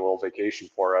 make it a little vacation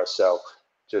for us. So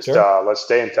just let's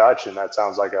stay in touch. And that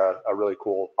sounds like a really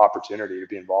cool opportunity to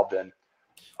be involved in.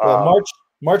 Well,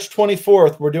 March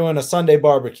 24th, we're doing a Sunday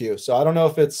barbecue. So I don't know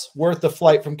if it's worth the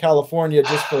flight from California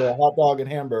just for a hot dog and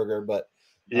hamburger, but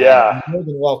yeah, you're more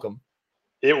than welcome.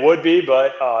 It would be,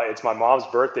 but it's my mom's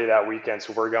birthday that weekend,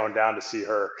 so we're going down to see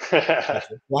her.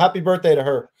 Well, happy birthday to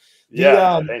her.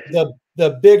 Thank you.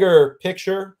 The bigger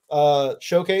picture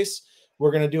showcase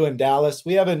we're going to do in Dallas.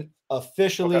 We haven't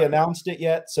officially announced it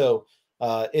yet, so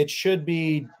it should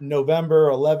be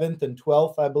November 11th and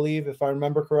 12th, I believe, if I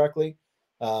remember correctly.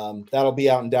 That'll be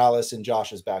out in Dallas in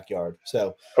Josh's backyard.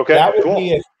 So that would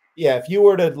be if you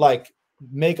were to like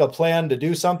make a plan to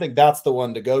do something, that's the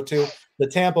one to go to. The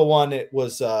Tampa one, it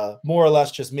was more or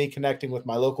less just me connecting with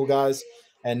my local guys.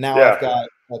 And now I've got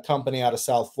a company out of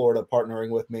South Florida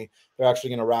partnering with me. They're actually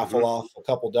going to raffle off a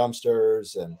couple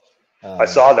dumpsters. And I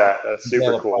saw that. That's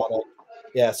super cool.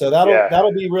 Yeah. So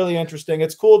that'll be really interesting.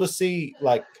 It's cool to see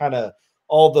like kind of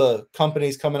all the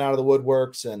companies coming out of the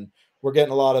woodworks, and we're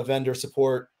getting a lot of vendor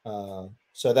support.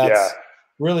 So that's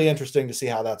really interesting to see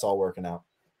how that's all working out.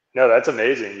 No, that's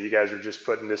amazing. You guys are just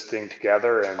putting this thing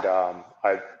together, and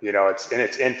it's in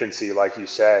its infancy, like you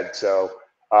said. So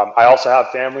I also have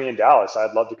family in Dallas.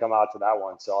 I'd love to come out to that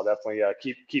one. So I'll definitely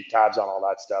keep tabs on all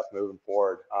that stuff moving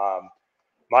forward.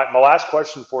 My last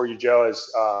question for you, Joe,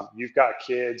 is you've got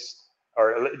kids,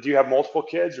 or do you have multiple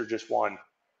kids or just one?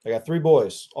 I got 3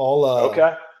 boys,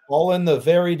 all in the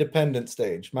very dependent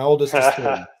stage. My oldest is 3.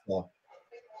 So.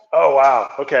 Oh,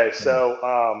 wow. Okay.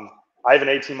 So I have an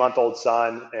 18-month-old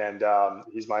son, and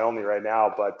he's my only right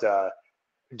now. But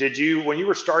did you, when you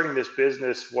were starting this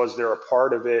business, was there a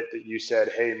part of it that you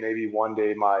said, hey, maybe one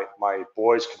day my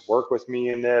boys could work with me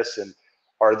in this? And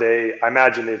are they, I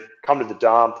imagine they've come to the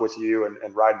dump with you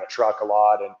and ride in the truck a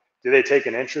lot. And do they take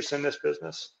an interest in this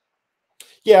business?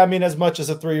 Yeah, I mean, as much as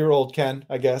a 3-year-old can,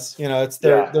 I guess. You know, it's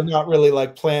Yeah, they're not really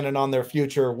like planning on their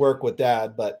future work with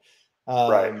dad, but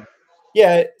right. um,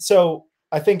 yeah. So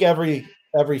I think every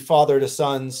father to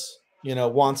sons, you know,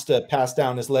 wants to pass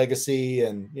down his legacy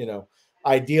and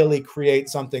ideally create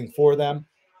something for them.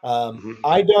 Hmm.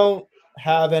 I don't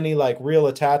have any like real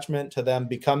attachment to them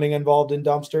becoming involved in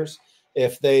dumpsters.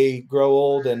 If they grow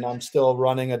old and I'm still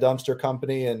running a dumpster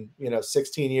company in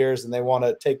 16 years and they want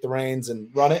to take the reins and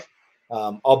run it,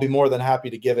 I'll be more than happy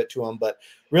to give it to them. But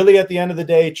really, at the end of the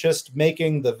day, just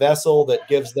making the vessel that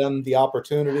gives them the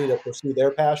opportunity to pursue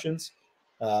their passions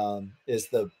is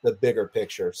the bigger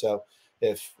picture. So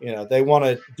if they want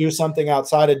to do something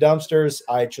outside of dumpsters,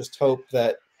 I just hope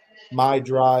that my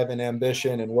drive and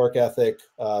ambition and work ethic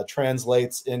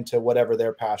translates into whatever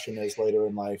their passion is later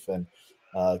in life and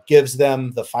gives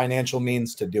them the financial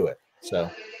means to do it.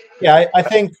 So, yeah, I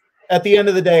think at the end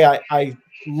of the day, I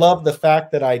love the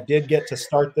fact that I did get to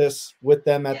start this with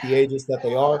them at the ages that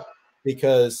they are,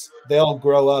 because they'll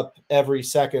grow up every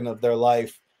second of their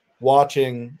life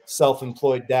watching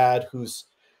self-employed dad who's,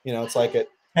 it's like at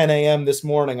 10 a.m. this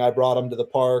morning, I brought him to the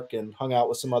park and hung out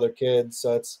with some other kids.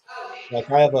 So it's like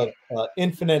I have a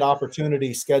infinite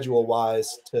opportunity schedule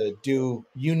wise to do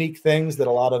unique things that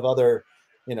a lot of other,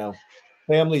 you know,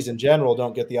 families in general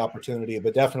don't get the opportunity,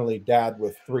 but definitely dad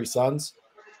with 3 sons.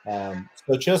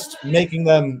 So just making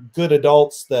them good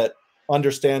adults that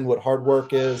understand what hard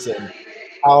work is and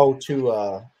how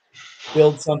to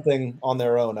build something on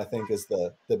their own, I think is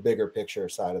the bigger picture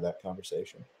side of that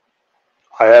conversation.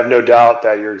 I have no doubt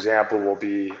that your example will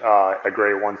be a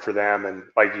great one for them. And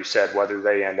like you said, whether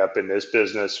they end up in this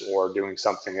business or doing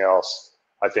something else,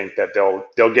 I think that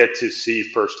they'll get to see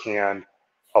firsthand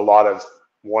a lot of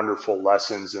wonderful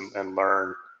lessons and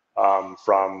learn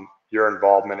from your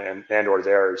involvement and or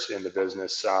theirs in the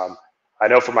business. I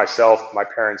know for myself, my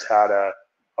parents had a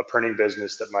printing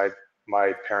business that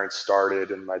my parents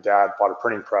started, and my dad bought a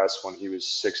printing press when he was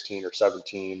 16 or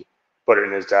 17, put it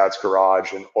in his dad's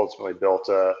garage, and ultimately built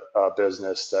a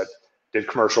business that did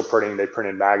commercial printing. They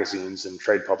printed magazines and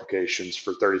trade publications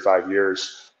for 35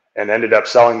 years and ended up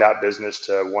selling that business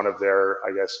to one of their,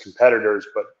 I guess, competitors,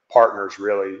 but partners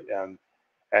really.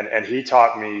 And he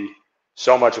taught me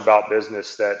so much about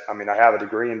business that, I mean, I have a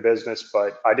degree in business,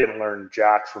 but I didn't learn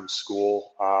jack from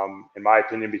school, in my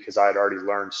opinion, because I had already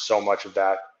learned so much of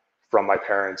that from my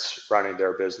parents running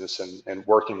their business and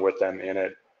working with them in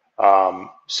it.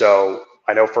 So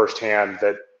I know firsthand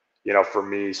that, for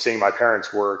me, seeing my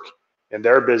parents work in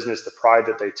their business, the pride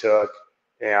that they took,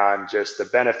 and just the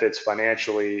benefits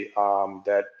financially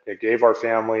that it gave our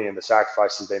family, and the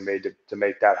sacrifices they made to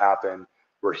make that happen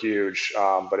were huge.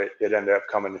 But it ended up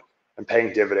coming and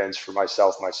paying dividends for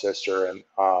myself, my sister, and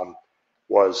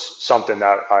was something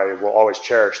that I will always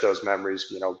cherish those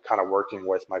memories, kind of working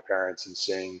with my parents and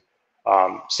seeing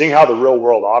how the real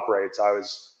world operates. I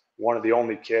was one of the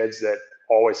only kids that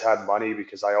always had money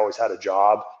because I always had a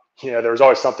job. There was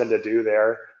always something to do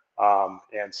there.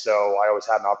 And so I always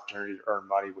had an opportunity to earn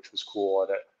money, which was cool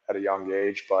at a young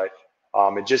age. But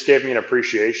it just gave me an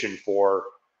appreciation for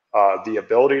the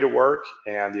ability to work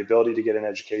and the ability to get an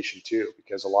education too,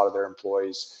 because a lot of their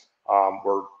employees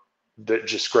were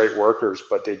just great workers,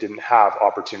 but they didn't have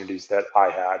opportunities that I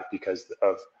had because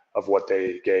of what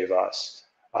they gave us.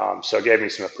 So it gave me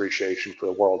some appreciation for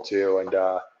the world too.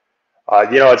 And,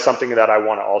 it's something that I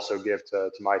want to also give to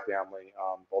my family,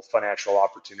 both financial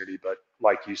opportunity, but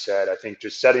like you said, I think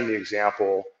just setting the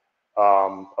example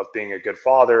of being a good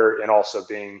father and also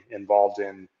being involved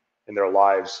in their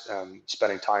lives and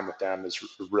spending time with them is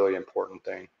a really important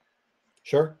thing.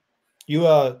 Sure.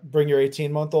 You bring your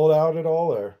 18-month-old out at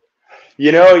all, or?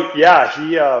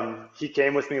 Yeah, he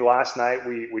came with me last night.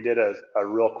 We did a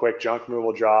real quick junk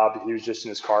removal job. He was just in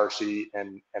his car seat,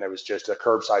 and it was just a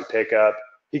curbside pickup.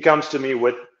 He comes with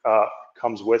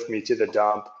me to the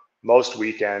dump most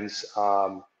weekends.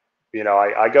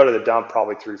 I go to the dump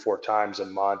probably 3-4 times a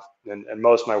month, and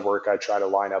most of my work I try to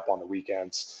line up on the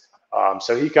weekends.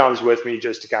 So he comes with me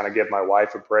just to kind of give my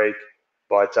wife a break.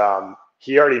 But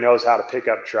he already knows how to pick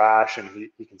up trash, and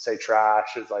he can say trash.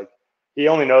 It's like he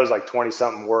only knows like 20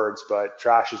 something words, but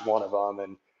trash is one of them.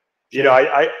 And, Sure.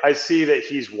 I see that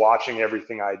he's watching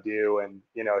everything I do, and,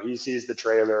 he sees the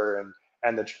trailer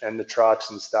and the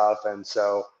trucks and stuff. And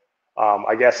so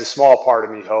I guess a small part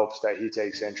of me hopes that he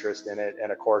takes interest in it.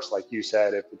 And of course, like you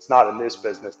said, if it's not in this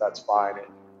business, that's fine.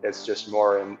 It's just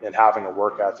more in having a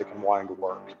work ethic and wanting to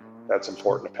work. That's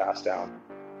important to pass down.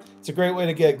 It's a great way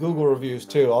to get Google reviews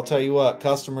too. I'll tell you what,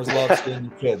 customers love seeing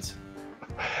your kids.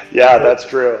 Yeah, that's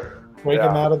true. Break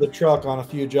them out of the truck on a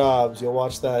few jobs. You'll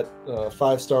watch that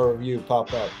 5-star review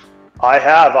pop up. I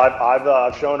have.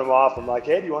 I've shown him off. I'm like,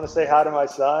 hey, do you want to say hi to my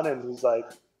son? And he's like,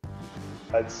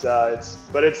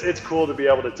 it's cool to be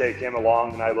able to take him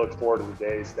along, and I look forward to the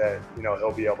days that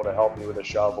he'll be able to help me with a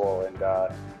shovel and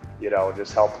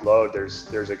just help load.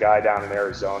 There's a guy down in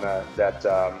Arizona that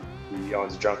he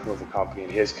owns a junk removal company,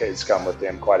 and his kids come with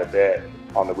him quite a bit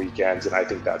on the weekends, and I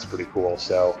think that's pretty cool.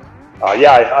 So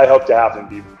I hope to have him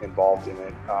be involved in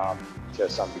it to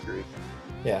some degree.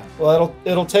 Yeah, well,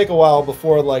 it'll take a while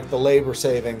before like the labor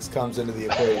savings comes into the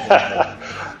equation.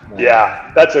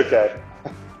 Yeah, that's okay.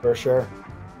 For sure.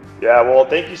 Yeah, well,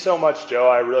 thank you so much, Joe.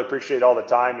 I really appreciate all the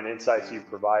time and insights you've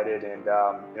provided, and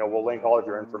we'll link all of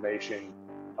your information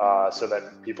so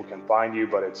that people can find you.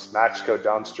 But it's MaxCo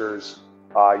Dumpsters.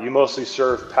 You mostly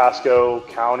serve Pasco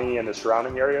County and the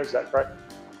surrounding area, is that correct?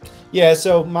 Yeah,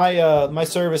 so my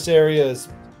service area is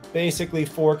basically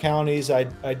 4 counties. I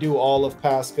do all of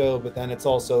Pasco, but then it's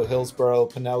also Hillsborough,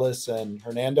 Pinellas, and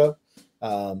Hernando.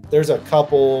 There's a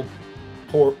couple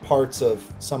parts of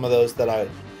some of those that I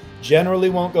generally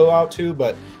won't go out to,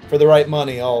 but for the right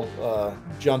money, I'll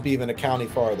jump even a county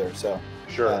farther. So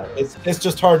sure, it's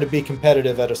just hard to be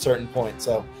competitive at a certain point.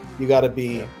 So you got to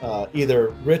be either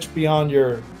rich beyond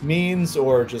your means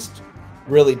or just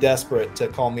really desperate to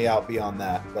call me out beyond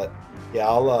that. But yeah,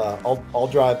 I'll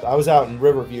drive. I was out in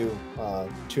Riverview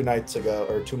 2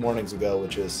 mornings ago,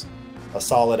 which is a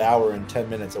solid hour and 10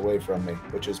 minutes away from me,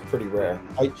 which is pretty rare.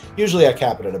 Usually I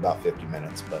cap it at about 50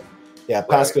 minutes, but yeah,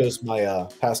 Pasco's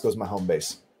my home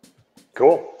base.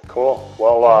 Cool.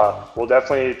 Well, we'll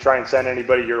definitely try and send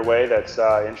anybody your way that's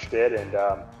interested, and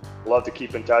love to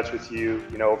keep in touch with you,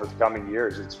 over the coming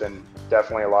years. It's been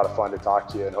definitely a lot of fun to talk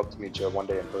to you, and hope to meet you one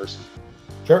day in person.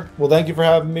 Sure. Well, thank you for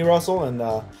having me, Russell, and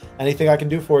anything I can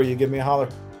do for you, give me a holler.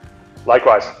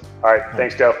 Likewise. All right.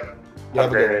 Thanks, Joe. Have a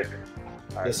great day.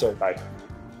 All right. Yes, sir. Bye.